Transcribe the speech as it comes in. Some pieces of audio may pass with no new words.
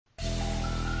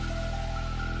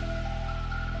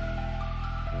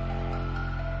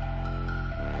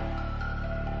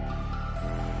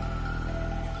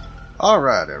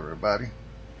Alright everybody,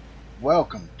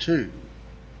 welcome to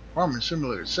Farming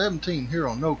Simulator 17 here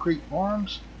on No Creek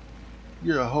Farms.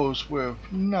 Your host with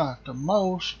not the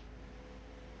most,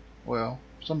 well,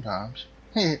 sometimes.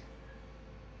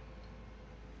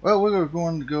 Well, we're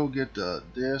going to go get the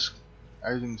disc.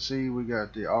 As you can see, we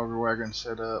got the auger wagon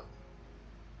set up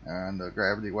and the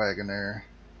gravity wagon there.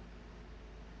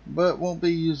 But won't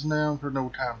be using them for no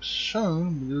time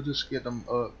soon. We'll just get them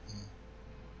up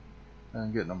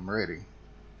and getting them ready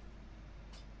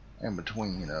in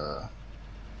between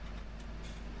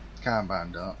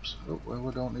combine dumps. Oh, well,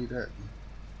 we don't need that.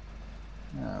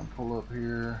 Now pull up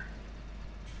here.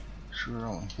 Sure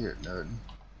don't hit nothing.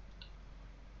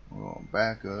 We're gonna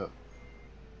back up.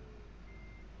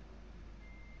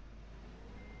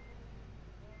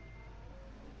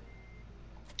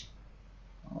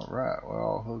 Alright, we're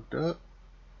all hooked up.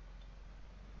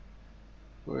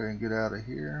 Go ahead and get out of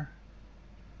here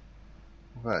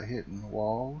without hitting the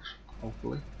walls,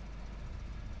 hopefully.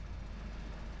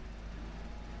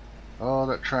 Oh,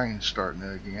 that train's starting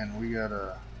again. We got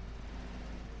a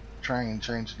train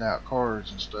changing out cars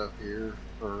and stuff here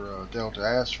for Delta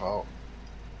Asphalt.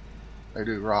 They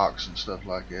do rocks and stuff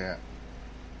like that.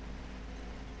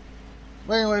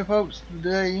 But anyway, folks,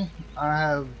 today I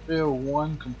have field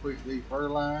 1 completely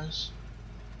fertilized,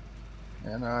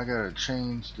 and I gotta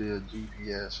change the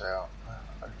GPS out.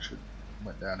 I should have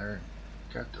went down there and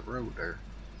got the road there,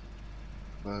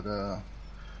 but we're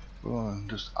going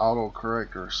to just auto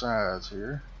correct our size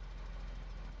here,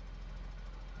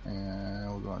 and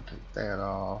we're going to take that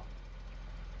off,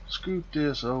 scoop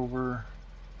this over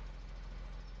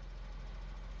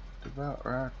to about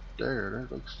right there. That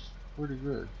looks pretty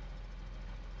good.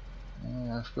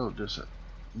 And let's go just a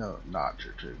notch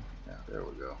or two. Yeah, there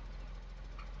we go.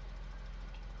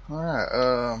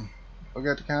 Alright, we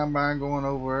got the combine going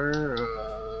over there.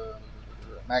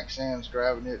 Max Sam's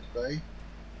driving it today,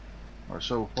 or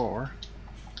so far.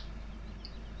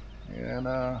 And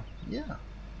yeah.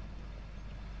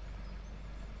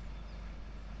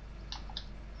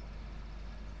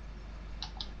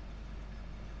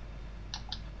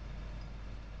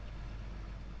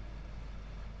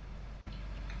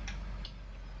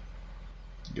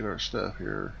 Get our stuff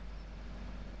here.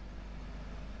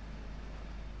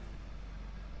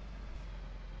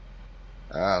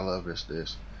 I love this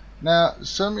disc. Now,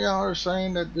 some of y'all are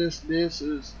saying that this disc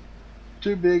is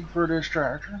too big for this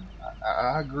tractor.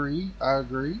 I agree.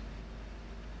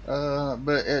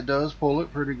 But it does pull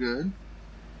it pretty good.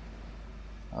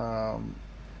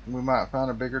 We might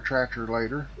find a bigger tractor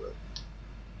later, but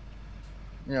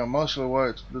you know, mostly what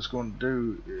it's just going to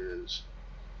do is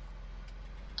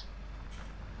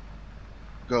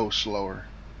go slower.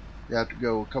 You have to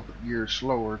go a couple of gears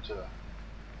slower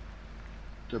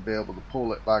to be able to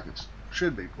pull it like it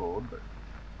should be pulled, but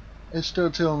it's still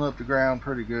tilling up the ground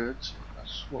pretty good, so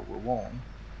that's what we're wanting.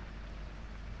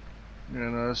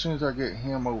 And as soon as I get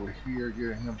him over here,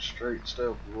 get him straight and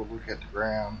stuff, we'll look at the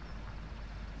ground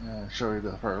and show you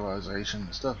the fertilization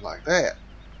and stuff like that.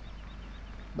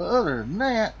 But other than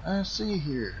that, let's see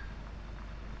here.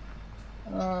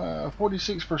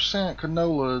 46%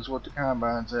 canola is what the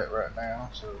combine's at right now,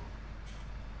 so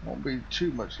won't be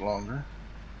too much longer.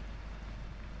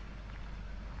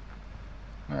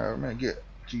 Alright, we're going to get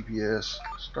GPS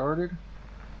started.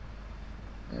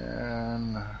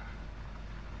 And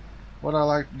what I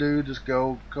like to do, just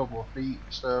go a couple of feet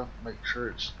and stuff, make sure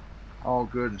it's all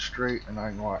good and straight, and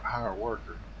I can hire a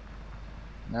worker.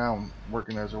 Now I'm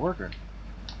working as a worker.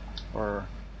 Or,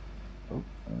 oh,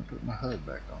 I'm going to put my HUD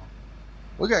back on.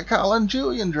 We got Collin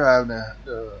Julian driving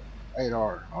the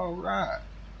 8R. Alright.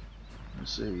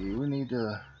 Let's see,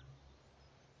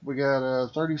 we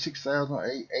got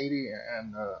 36,880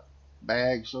 and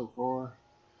bags so far.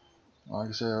 Like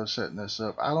I said, I was setting this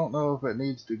up. I don't know if it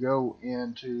needs to go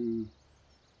into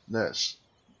that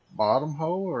bottom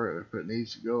hole or if it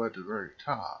needs to go at the very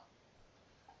top.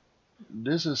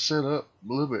 This is set up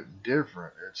a little bit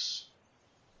different.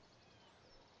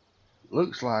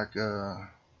 Looks like you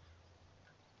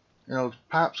know,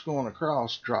 pipes going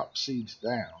across drop seeds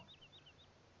down,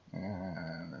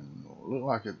 and it looked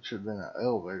like it should have been an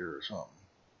elevator or something,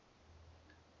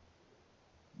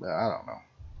 but I don't know.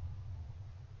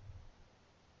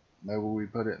 Maybe we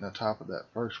put it in the top of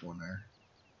that first one there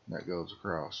that goes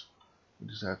across. We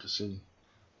just have to see.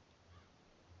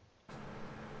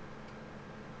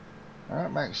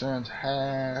 Alright, Max Sam's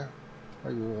half,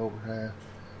 maybe a little over half.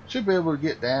 Should be able to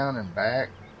get down and back.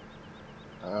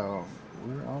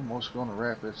 We're almost going to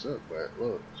wrap this up, but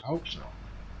look, I hope so.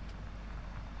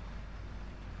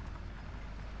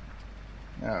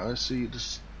 Now let's see,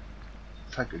 just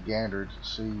take a gander to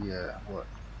see what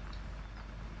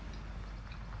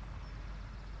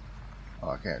Oh,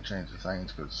 I can't change the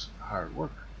things because it's a hired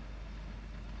worker.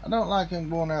 I don't like him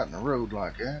going out in the road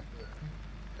like that,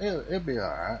 but it'll be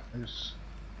alright. As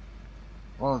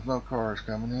long as no cars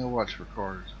coming, he'll watch for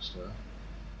cars and stuff.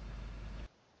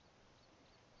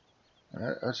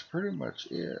 That's pretty much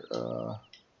it. I'm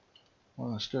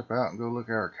gonna step out and go look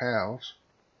at our cows.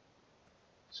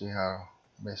 See how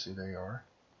messy they are.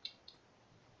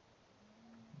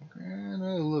 And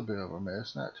a little bit of a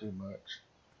mess, not too much.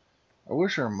 I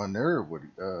wish our manure would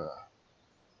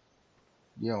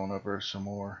get on up there some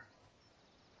more.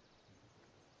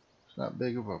 It's not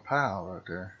big of a pile right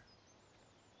there.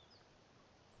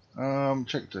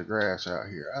 Check the grass out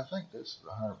here. I think this is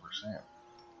 100%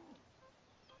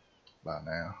 by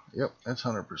now. Yep, that's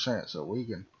 100%. So we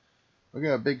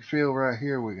got a big field right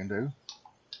here we can do.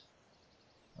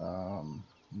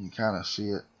 You can kind of see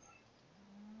it.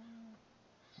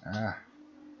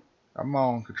 Come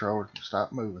on, controller,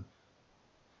 stop moving.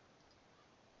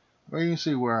 Well, you can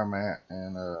see where I'm at,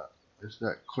 and it's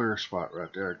that clear spot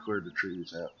right there. I cleared the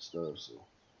trees out and stuff. So,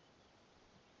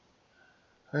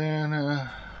 and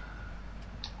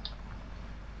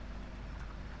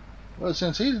well,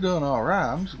 since he's doing all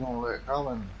right, I'm just gonna let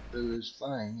Collin do his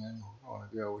thing, and we're gonna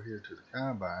go over here to the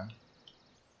combine.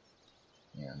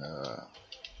 And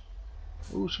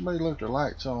ooh, somebody left the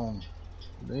lights on.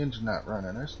 The engine's not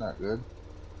running. That's not good.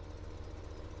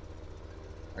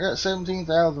 I got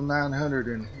 17,900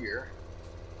 in here.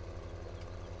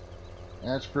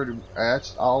 That's pretty.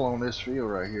 That's all on this field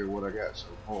right here. What I got so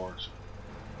far. So.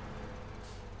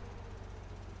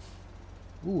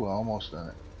 Ooh, I almost done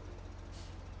it.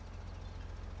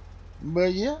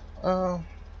 But yeah,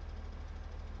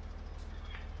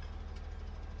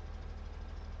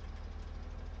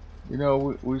 you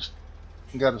know, we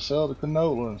got to sell the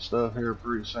canola and stuff here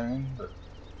pretty soon, but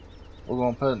we're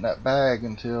gonna put it in that bag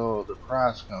until the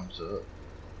price comes up.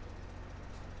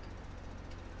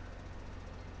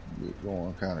 Get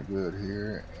going kind of good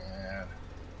here, and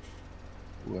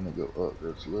we're gonna go up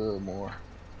just a little more.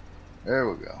 There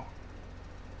we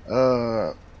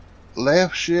go.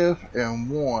 Left shift and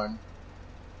 1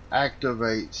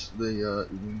 activates the you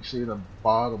can see the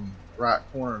bottom right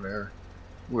corner there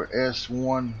where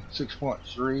S1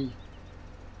 6.3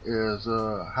 is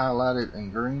highlighted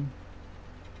in green.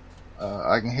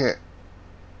 I can hit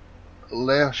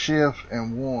left shift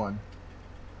and 1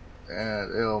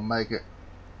 and it'll make it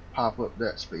pop up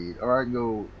that speed, or I can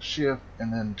go shift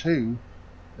and then 2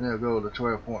 and it'll go to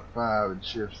 12.5 and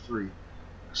shift 3.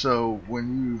 So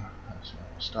when you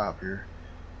stop here,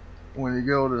 when you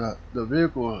go to the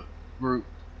vehicle group,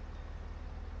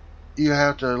 you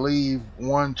have to leave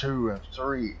 1, 2, and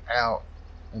 3 out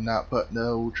and not put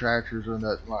no tractors or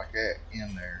nothing like that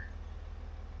in there.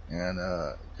 And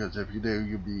because if you do,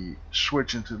 you'll be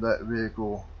switching to that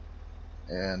vehicle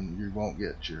and you won't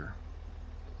get your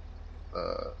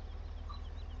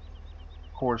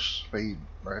course speed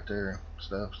right there and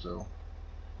stuff. So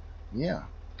yeah.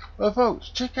 Well, folks,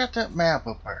 check out that map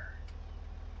up there.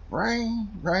 Rain,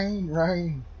 rain,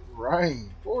 rain,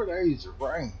 rain. 4 days of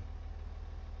rain.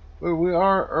 But we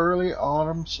are early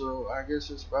autumn, so I guess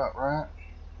it's about right.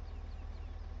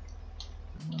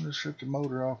 I'm gonna shut the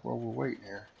motor off while we're waiting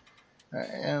here.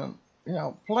 And you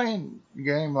know, playing a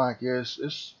game like this,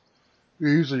 it's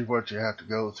usually what you have to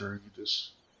go through. You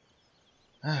just,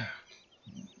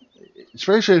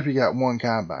 especially if you got one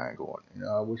combine going. You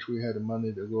know, I wish we had the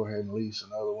money to go ahead and lease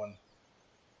another one.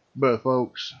 But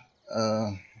folks,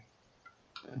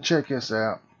 check this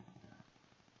out.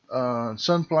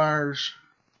 Sunflowers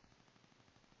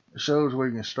shows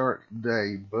we can start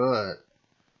today, but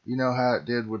you know how it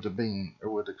did with the bean or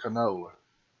with the canola.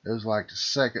 It was like the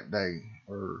second day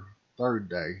or third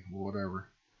day or whatever,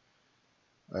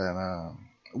 and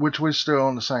which was still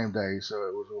on the same day. So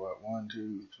it was what, 1,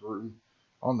 2, 3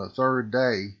 on the third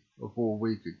day before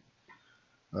we could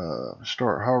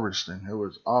start harvesting. It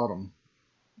was autumn,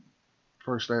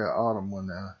 first day of autumn when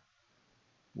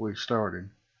we started.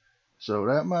 So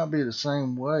that might be the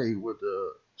same way with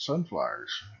the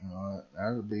sunflowers. You know,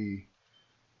 that would be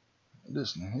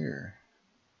this in here.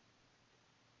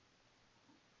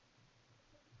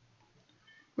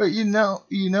 But you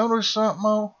notice something,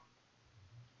 though?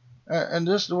 And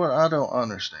this is what I don't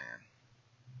understand.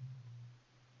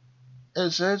 It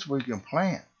says we can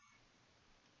plant.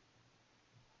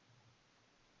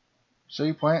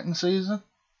 See, planting season?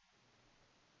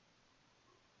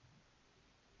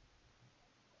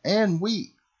 And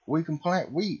wheat. We can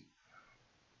plant wheat.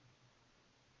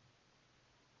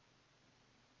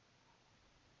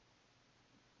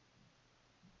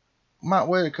 Might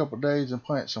wait a couple days and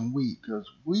plant some wheat because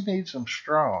we need some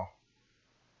straw.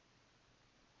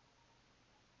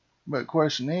 But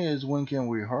question is, when can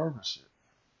we harvest it?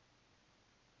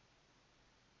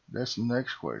 That's the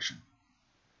next question.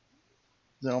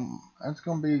 That's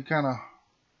gonna be kind of,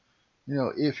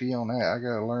 iffy on that. I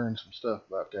gotta learn some stuff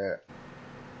about that.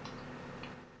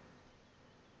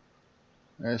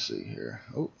 Let's see here.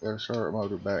 Oh, gotta start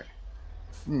motor back.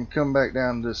 Come back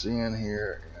down to this end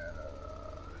here, and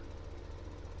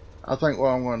I think what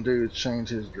I'm gonna do is change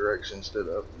his direction instead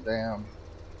of up and down.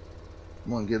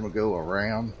 I'm gonna get him to go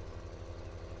around,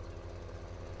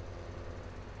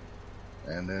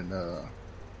 and then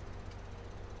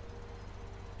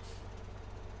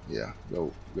yeah,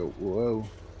 go. Whoa,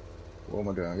 what am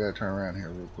I doing? I gotta turn around here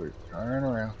real quick. Turn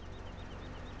around.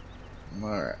 All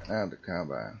right, now the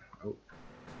combine. Oh,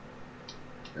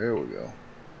 there we go.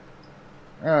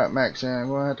 All right, Max, I'm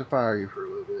gonna have to fire you for a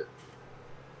little bit.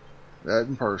 That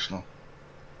and personal.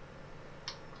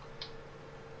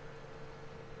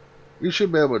 You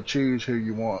should be able to choose who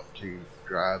you want to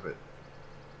drive it.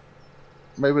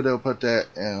 Maybe they'll put that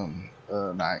in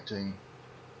 19.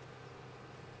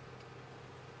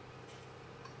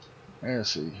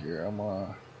 Let's see here. I'm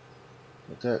gonna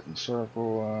put that in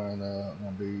circle, and I'm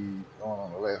gonna be going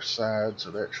on the left side,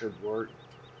 so that should work.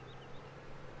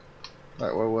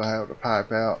 That way we'll have the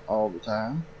pipe out all the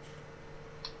time.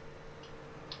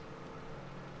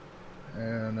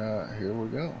 And here we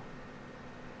go.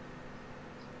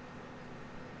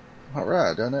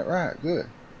 Alright, done that right. Good.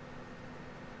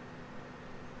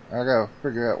 I gotta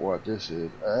figure out what this is.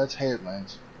 That's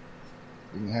headlands.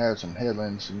 You can have some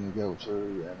headlands you can go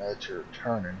through, and that's your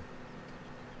turning.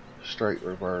 Straight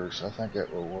reverse. I think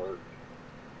that will work.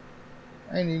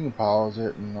 And you can pause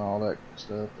it and all that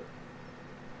stuff. But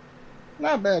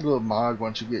not a bad little mod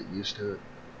once you get used to it.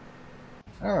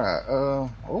 Alright, oh.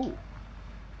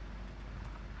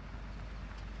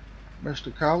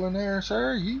 Mr. Collin there,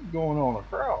 sir, you going on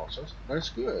across. That's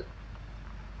good.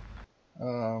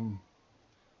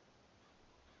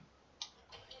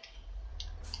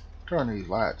 Turn these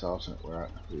lights off since we're out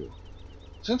in the field.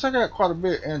 Since I got quite a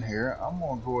bit in here, I'm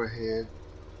going to go ahead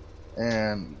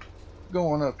and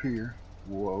going up here.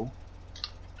 Whoa.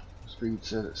 Speed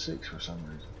set at 6 for some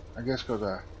reason. I guess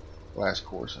because last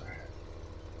course I had.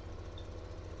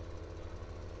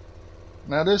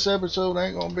 Now this episode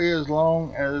ain't going to be as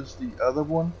long as the other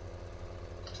one.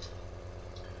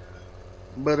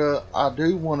 But I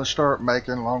do want to start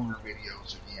making longer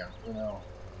videos again,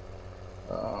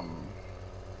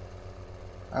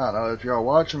 I don't know, if y'all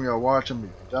watch them, y'all watch them. If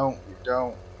you don't, you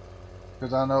don't.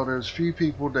 Because I know there's few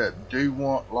people that do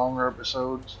want longer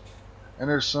episodes, and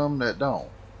there's some that don't.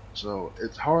 So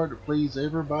it's hard to please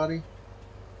everybody.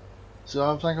 So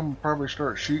I think I'm going to probably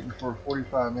start shooting for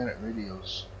 45-minute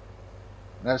videos.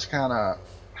 That's kind of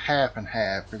half and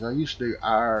half, because I used to do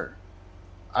hour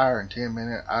and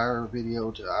 10-minute, hour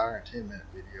video to hour and 10-minute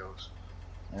videos.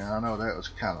 And I know that was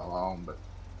kind of long, but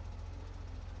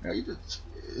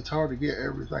it's hard to get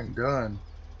everything done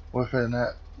within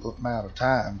that amount of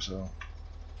time. So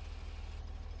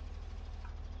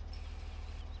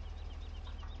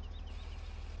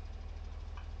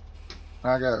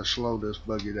I gotta slow this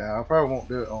buggy down. I probably won't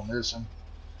do it on this one,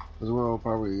 because we'll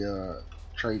probably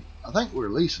trade. I think we're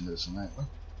leasing this one, ain't we?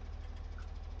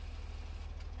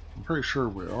 I'm pretty sure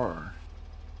we are.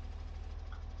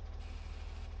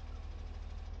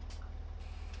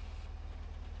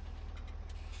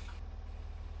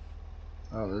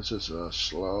 Oh, this is a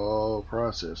slow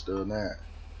process doing that.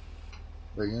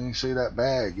 But you can see that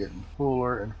bag getting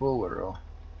fuller and fuller. Oh.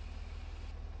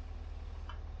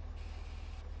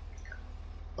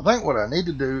 I think what I need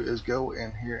to do is go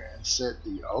in here and set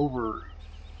the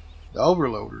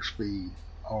overloader speed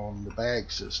on the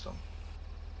bag system.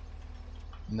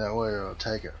 And that way it'll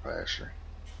take it faster.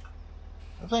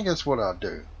 I think that's what I'll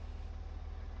do.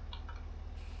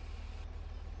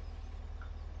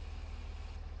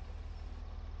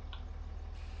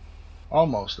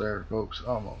 Almost there, folks.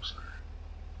 Almost there.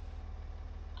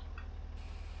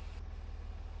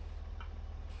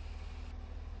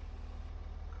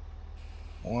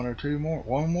 One or two more.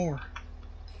 One more.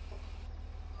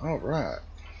 Alright.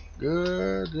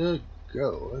 Good to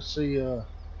go. Let's see how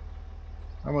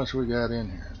much we got in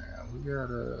here now. We got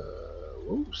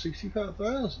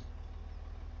 65,000.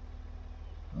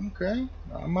 Okay.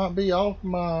 I might be off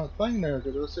my thing there,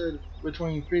 because I said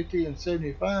between 50 and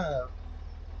 75.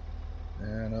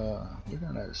 And we're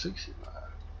down at 65.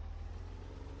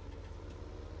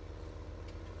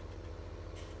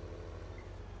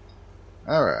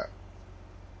 Alright.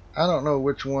 I don't know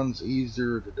which one's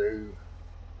easier to do,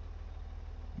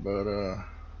 but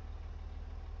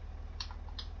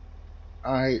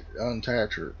I hate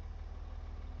unattach her.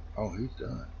 Oh, he's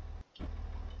done.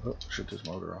 Oh, shut this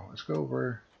motor off. Let's go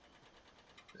over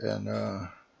and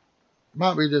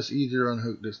might be just easier to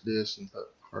unhook this disc and put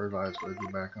fertilizer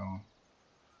buggy back on.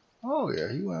 Oh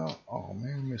yeah, he went out. Oh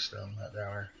man, missed on that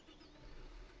down there.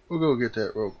 We'll go get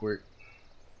that real quick.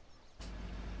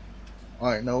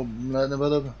 Ain't nothing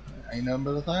but a thing.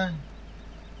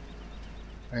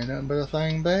 Ain't nothing but a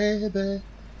thing, baby.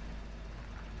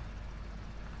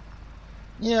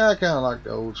 Yeah, I kind of like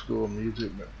the old school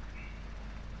music, but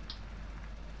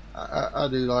I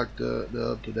do like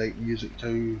the up-to-date music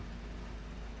too.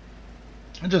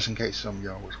 And just in case some of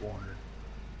y'all was wondering.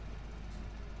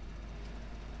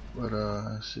 But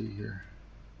let's see here.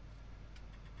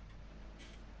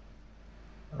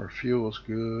 Our fuel's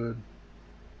good.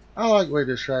 I like the way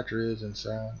this tractor is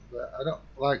inside, but I don't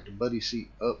like the buddy seat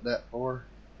up that far.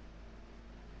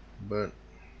 But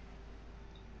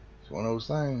it's one of those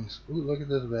things. Ooh, look at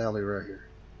this valley right here.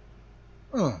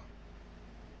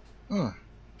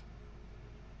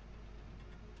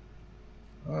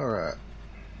 Alright.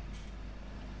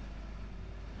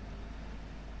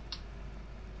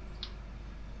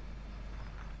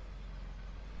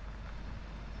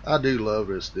 I do love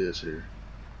this here.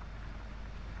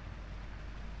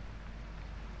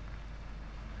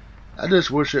 I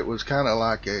just wish it was kind of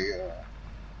like a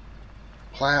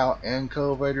plow and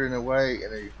cultivator in a way,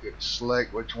 and you could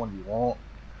select which one you want.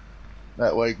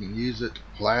 That way you can use it to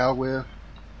plow with,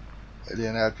 and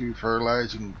then after you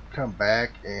fertilize you can come back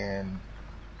and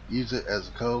use it as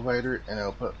a cultivator, and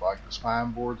it'll put like the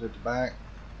spine boards at the back,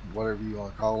 whatever you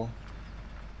want to call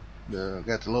them.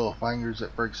 Got the little fingers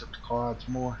that breaks up the clods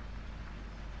more.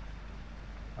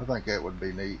 I think that would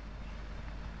be neat.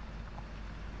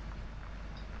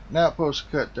 Not supposed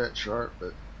to cut that sharp,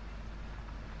 but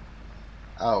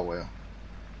oh well.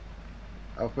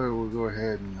 I figure we'll go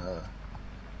ahead and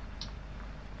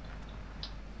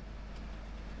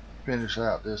finish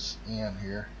out this end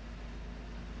here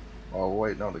while we're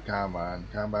waiting on the combine.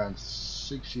 The combine's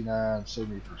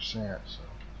 69–70%, so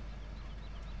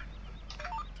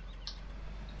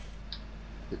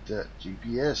get that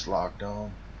GPS locked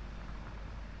on.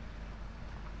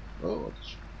 Oh,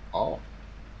 it's off.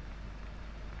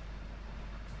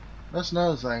 That's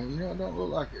another thing, you know, it don't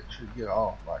look like it should get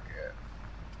off like that,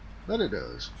 but it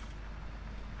does.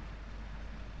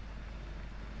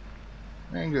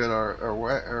 And good,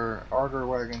 our auger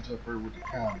wagon's up here with the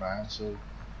combine, so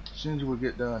as soon as we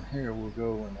get done here, we'll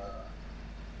go and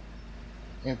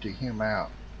empty him out.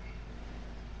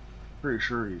 Pretty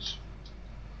sure he's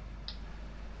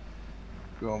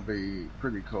gonna be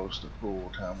pretty close to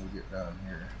full time we get done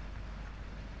here.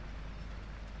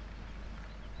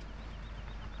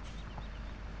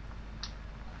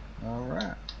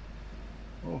 Alright,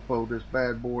 we'll fold this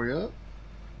bad boy up.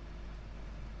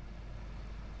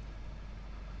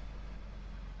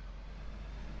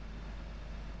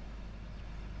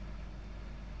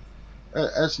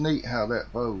 That's neat how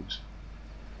that folds.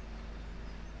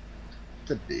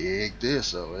 It's a big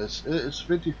disc though. It's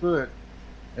 50 foot,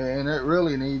 and it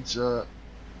really needs a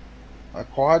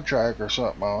quad track or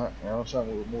something on it, you know,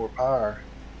 something with more power.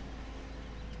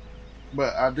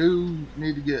 But I do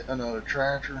need to get another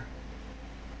tractor,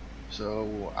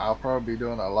 so I'll probably be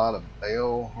doing a lot of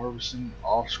bale harvesting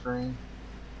off screen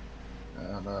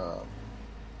and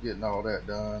getting all that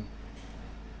done.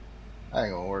 I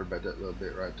ain't gonna worry about that little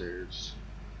bit right there.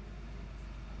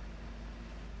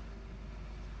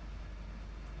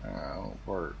 I'll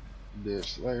park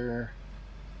this there.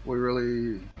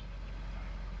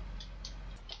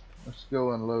 Let's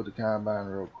go unload the combine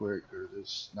real quick because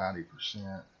it's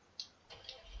 90%.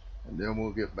 And then we'll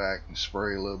get back and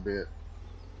spray a little bit.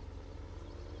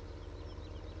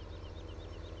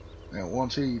 And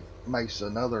once he makes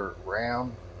another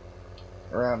round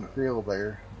around the field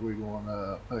there, we're going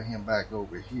to put him back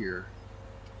over here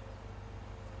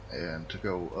and to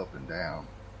go up and down.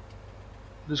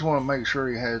 Just want to make sure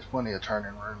he has plenty of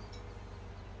turning room.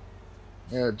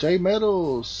 Yeah, J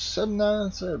Metal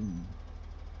 797,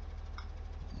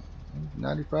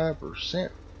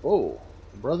 95% full.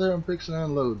 Brother, I'm fixing to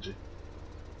unload you.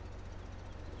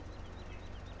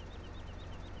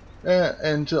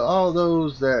 And to all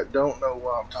those that don't know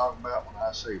what I'm talking about when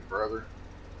I say brother,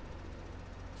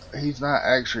 he's not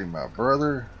actually my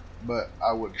brother, but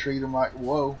I would treat him like,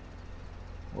 whoa,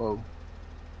 what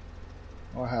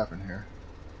happened here?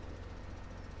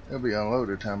 It'll be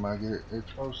unloaded time I get it. It's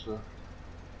supposed to,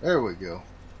 there we go.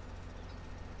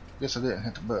 Guess I didn't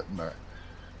hit the button back.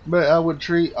 But I would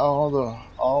treat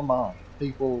all my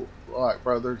people like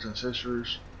brothers and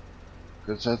sisters,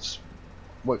 because that's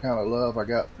what kind of love I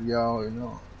got for y'all, you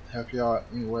know. Help y'all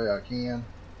any way I can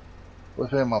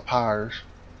within my powers.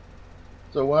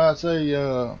 So when I say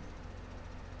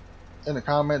in the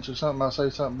comments or something, I say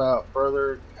something about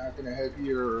brother, how can I help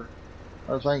you,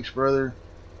 or thanks brother.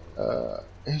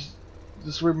 He's,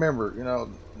 just remember, you know,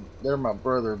 they're my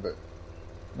brother, but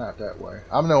not that way.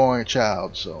 I'm the only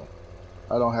child, so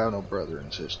I don't have no brother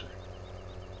and sister.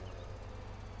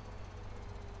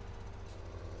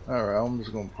 Alright, I'm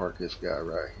just gonna park this guy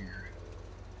right here.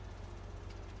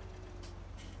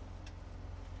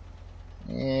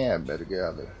 Yeah, I better get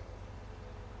out of there.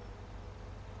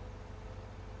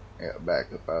 Yeah,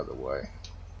 back up out of the way.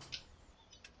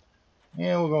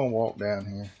 Yeah, we're gonna walk down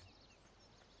here.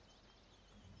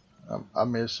 I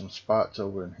missed some spots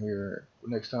over in here.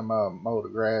 Next time I mow the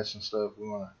grass and stuff, we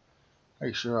wanna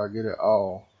make sure I get it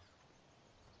all.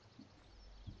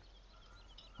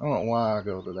 I don't know why I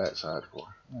go to that side for.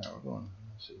 Yeah, we're going.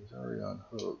 Let's see, it's already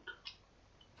unhooked.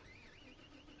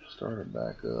 Start it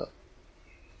back up.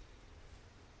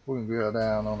 We can go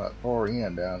down on that far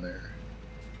end down there.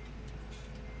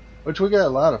 Which we got a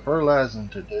lot of fertilizing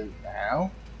to do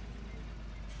now.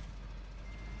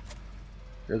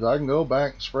 Because I can go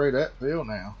back and spray that field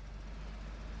now.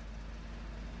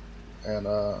 And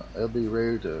it'll be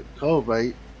ready to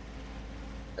cultivate.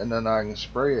 And then I can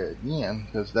spray it again.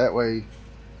 Because that way,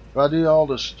 if I do all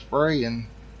the spraying,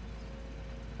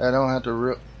 I don't have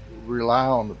to rely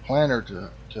on the planter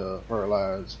to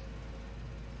fertilize.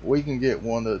 We can get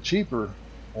one of the cheaper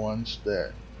ones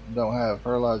that don't have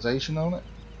fertilization on it.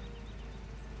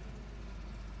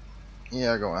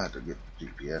 Yeah, I'm gonna have to get the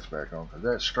GPS back on because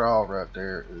that straw right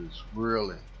there is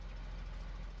really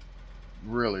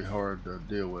hard to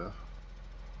deal with.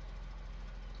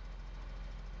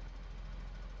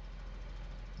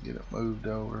 Get it moved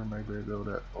over, maybe it'll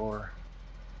go that far.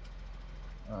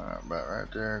 Alright, about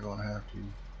right there, I'm gonna have to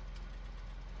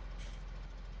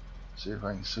see if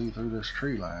I can see through this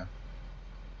tree line.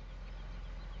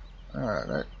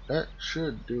 Alright, that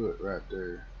should do it right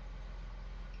there.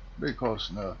 Be close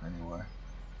enough anyway.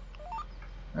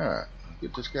 Alright,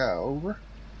 get this guy over.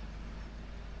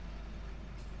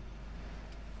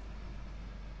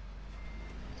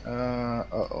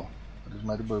 Uh-oh. I just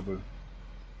made a boo-boo.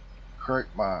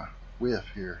 Correct my whiff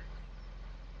here.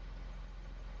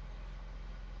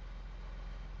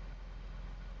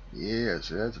 Yeah,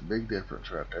 see, that's a big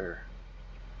difference right there.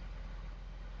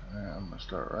 I'm gonna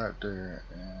start right there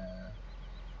and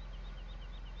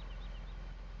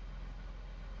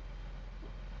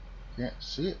can't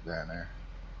see it down there.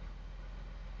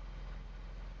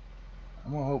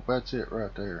 I'm gonna hope that's it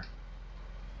right there.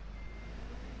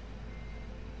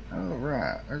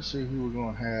 Alright, let's see who we're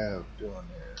gonna have doing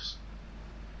this.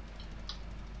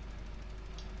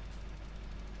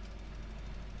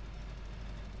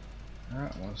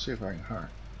 Alright, let's see if I can hire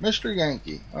Mr.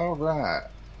 Yankee. Alright.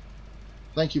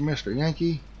 Thank you, Mr.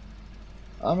 Yankee.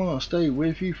 I'm gonna stay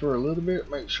with you for a little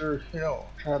bit, make sure you don't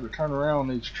try to turn around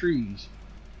these trees.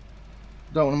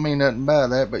 Don't mean nothing by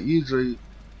that, but usually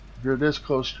if you're this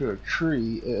close to a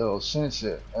tree, it'll sense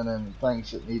it and then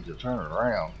thinks it needs to turn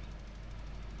around.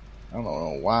 I don't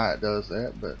know why it does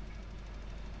that, but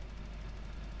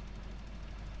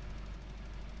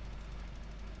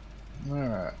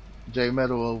alright. J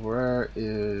metal over there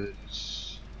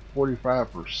is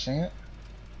 45%.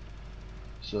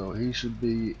 So he should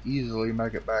be easily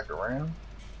make it back around.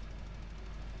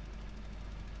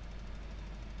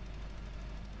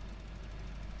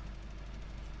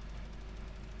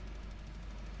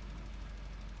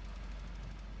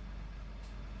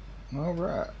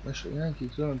 Alright, Mr.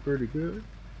 Yankee's doing pretty good.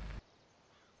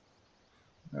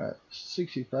 Alright,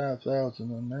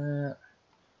 65,000 on that.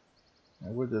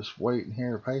 And we're just waiting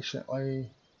here patiently.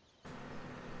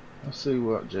 Let's see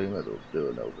what J Metal's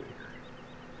doing over here.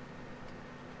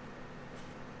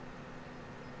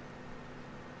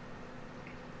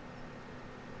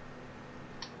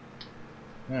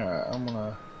 Alright, I'm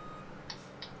gonna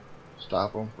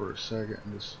stop him for a second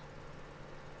and just,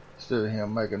 instead of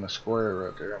him making a square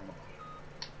right there, I'm gonna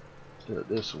do it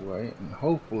this way and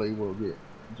hopefully we'll get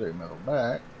J Metal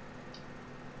back.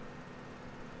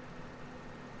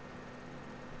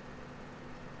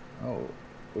 Oh,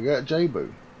 we got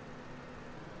J-Boo.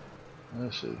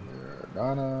 Let's see here.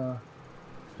 Donna,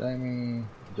 Jamie,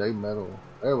 J Metal.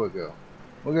 There we go.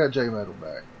 We got J Metal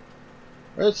back.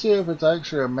 Let's see if it's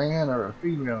actually a man or a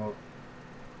female.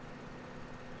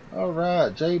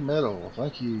 Alright, J Metal,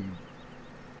 thank you.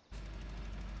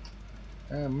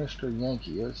 And Mr.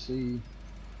 Yankee, let's see.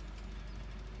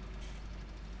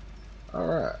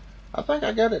 Alright, I think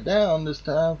I got it down this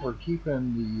time for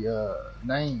keeping the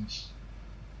names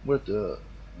with the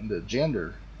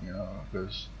gender, you know,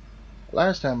 because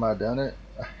last time I done it,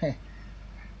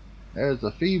 There's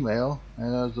the female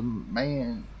and there's the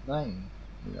man name,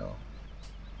 you know.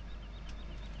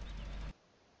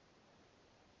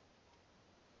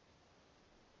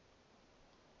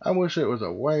 I wish it was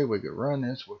a way we could run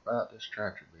this without this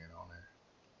tractor being on there.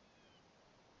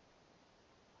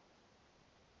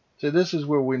 See, this is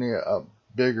where we need a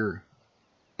bigger,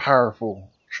 powerful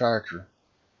tractor.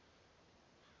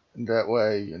 And that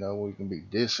way, you know, we can be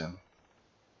dissing.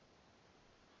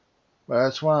 But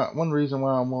that's why, one reason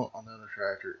why I want another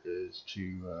tractor is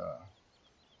to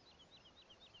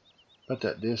put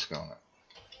that disc on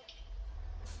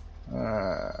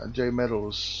it. J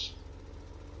Metals,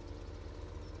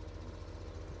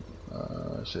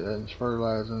 let's see, that's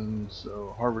fertilizing,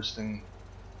 so harvesting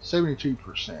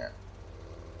 72%.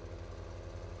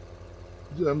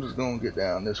 So I'm just going to get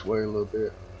down this way a little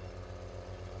bit.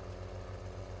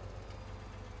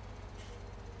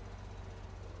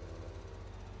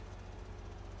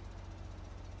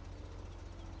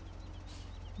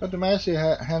 But the Massey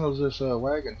handles this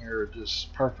wagon here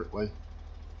just perfectly.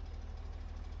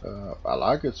 I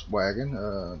like its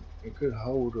wagon. It could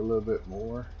hold a little bit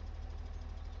more.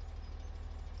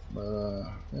 But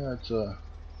yeah, it's a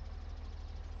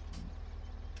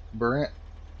Brent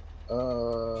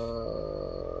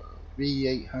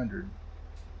V800.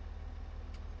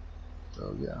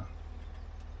 So yeah.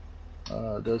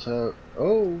 It does have,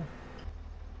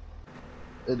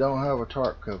 it don't have a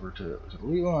tarp cover to it, so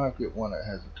we're gonna have to get one that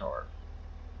has a tarp.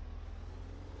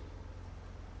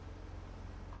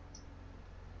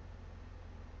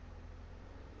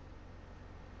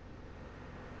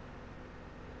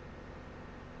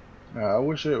 I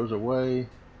wish there was a way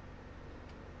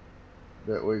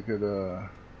that we could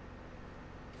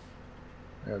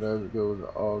yeah, there goes the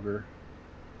auger,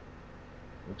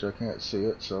 which I can't see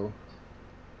it, so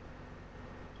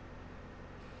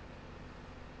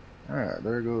alright,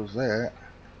 there goes that.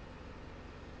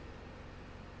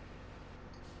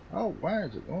 Oh, why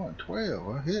is it going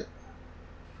 12? I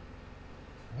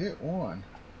hit one.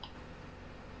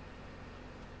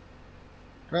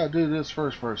 Try to do this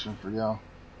first person for y'all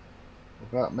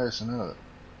without messing up.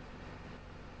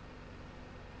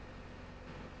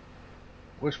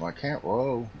 Wish my camera.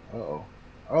 Oh, uh-oh.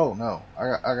 Oh no,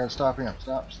 I gotta stop him.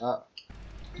 Stop.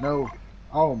 No.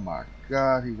 Oh my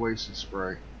God, he wasted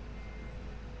spray.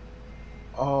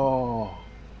 Oh.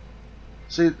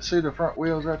 See the front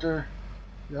wheels right there,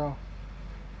 y'all?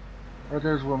 Right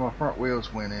there's where my front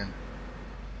wheels went in.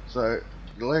 So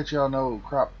to let y'all know,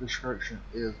 crop destruction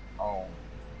is on.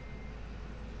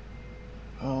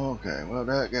 Okay, well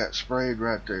that got sprayed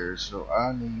right there, so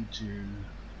I need to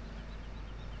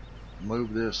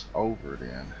move this over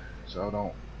then, so I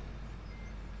don't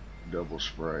double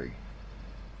spray.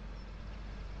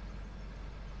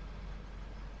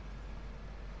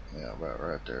 Yeah, about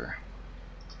right there.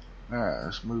 Alright,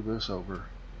 let's move this over.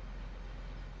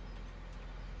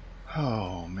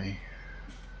 Oh me.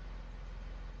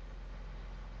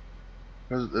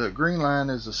 Because the green line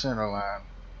is the center line.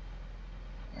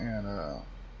 And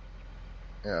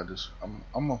yeah, I'm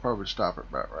gonna probably stop it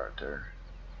about right there.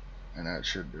 And that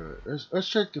should do it. Let's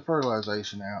check the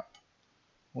fertilization out.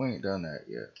 We ain't done that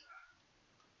yet.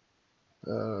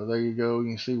 There you go.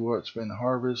 You can see what's been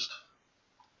harvested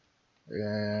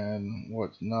and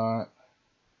what's not.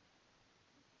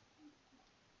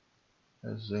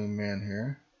 Let's zoom in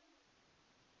here.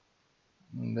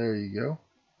 And there you go.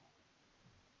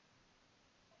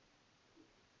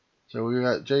 So we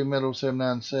got J Metal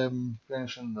 797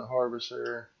 finishing the harvest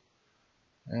there.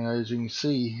 And as you can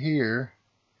see here,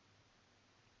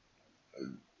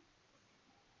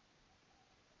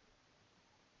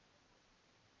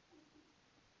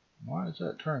 why does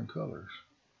that turn colors?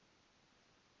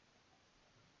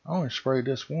 I only sprayed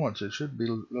this once. It should be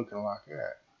looking like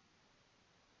that.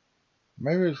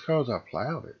 Maybe it's because I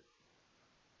plowed it.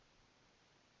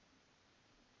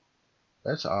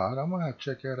 That's odd. I'm going to have to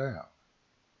check that out.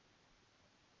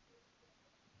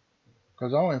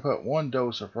 Because I only put one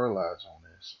dose of fertilizer on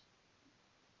this.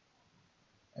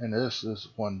 And this is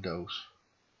one dose.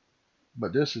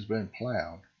 But this has been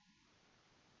plowed.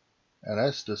 And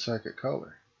that's the second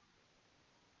color.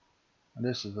 And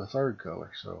this is the third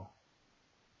color, so.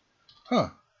 Huh.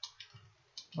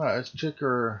 Alright, let's check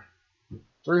our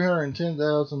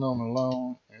 310,000 on the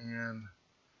loan, and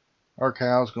our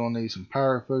cow's gonna need some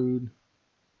power food,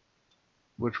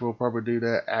 which we'll probably do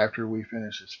that after we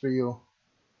finish this field.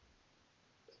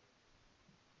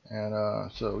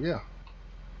 And so yeah.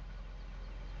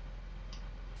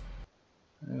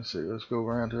 Let's see, let's go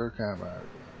around to our combine.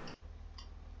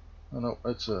 Oh no,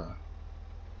 let's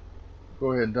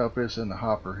go ahead and dump this in the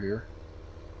hopper here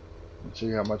and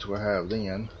see how much we'll have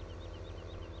then.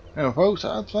 Now folks,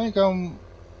 I think I'm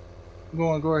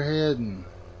going to go ahead and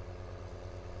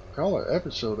call it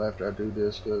episode after I do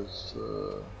this, because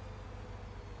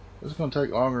it's going to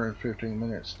take longer than 15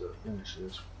 minutes to finish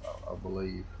this, I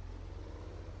believe.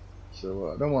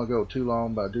 So I don't want to go too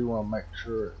long, but I do want to make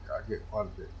sure I get quite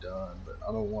a bit done. But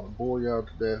I don't want to bore y'all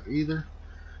to death either.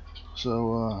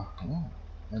 So yeah.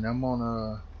 And I'm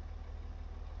gonna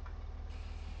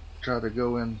try to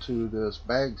go into this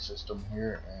bag system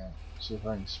here and see if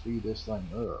I can speed this thing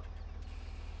up.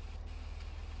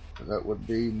 That would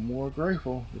be more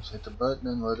grateful. Just hit the button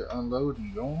and let it unload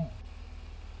and go on.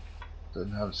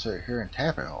 Doesn't have to sit here and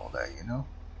tap it all day, you know.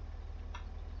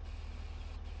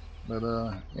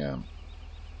 But yeah,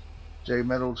 J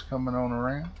Metal's coming on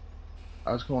around.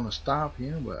 I was going to stop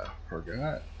him, but I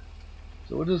forgot.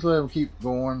 So we'll just let him keep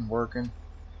going, working.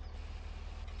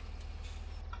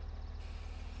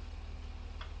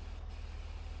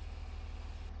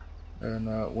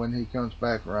 And when he comes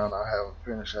back around, I'll have him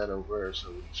finish that over there so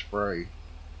we can spray.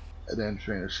 And then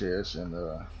finish this, and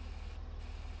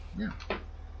yeah.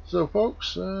 So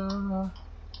folks,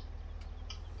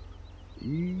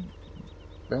 you've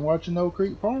been watching Oak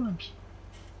Creek Farms.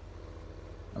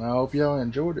 And I hope y'all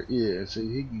enjoyed it. Yeah,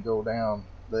 see, he can go down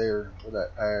there with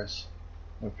that pass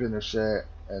and finish that,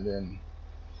 and then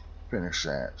finish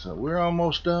that. So we're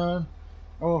almost done.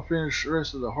 I'm gonna finish the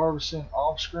rest of the harvesting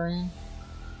off screen,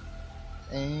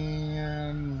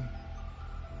 and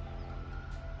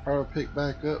probably pick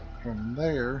back up from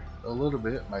there a little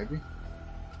bit, maybe.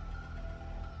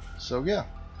 So yeah,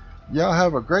 y'all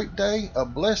have a great day, a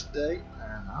blessed day,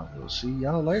 and I will see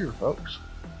y'all later, folks.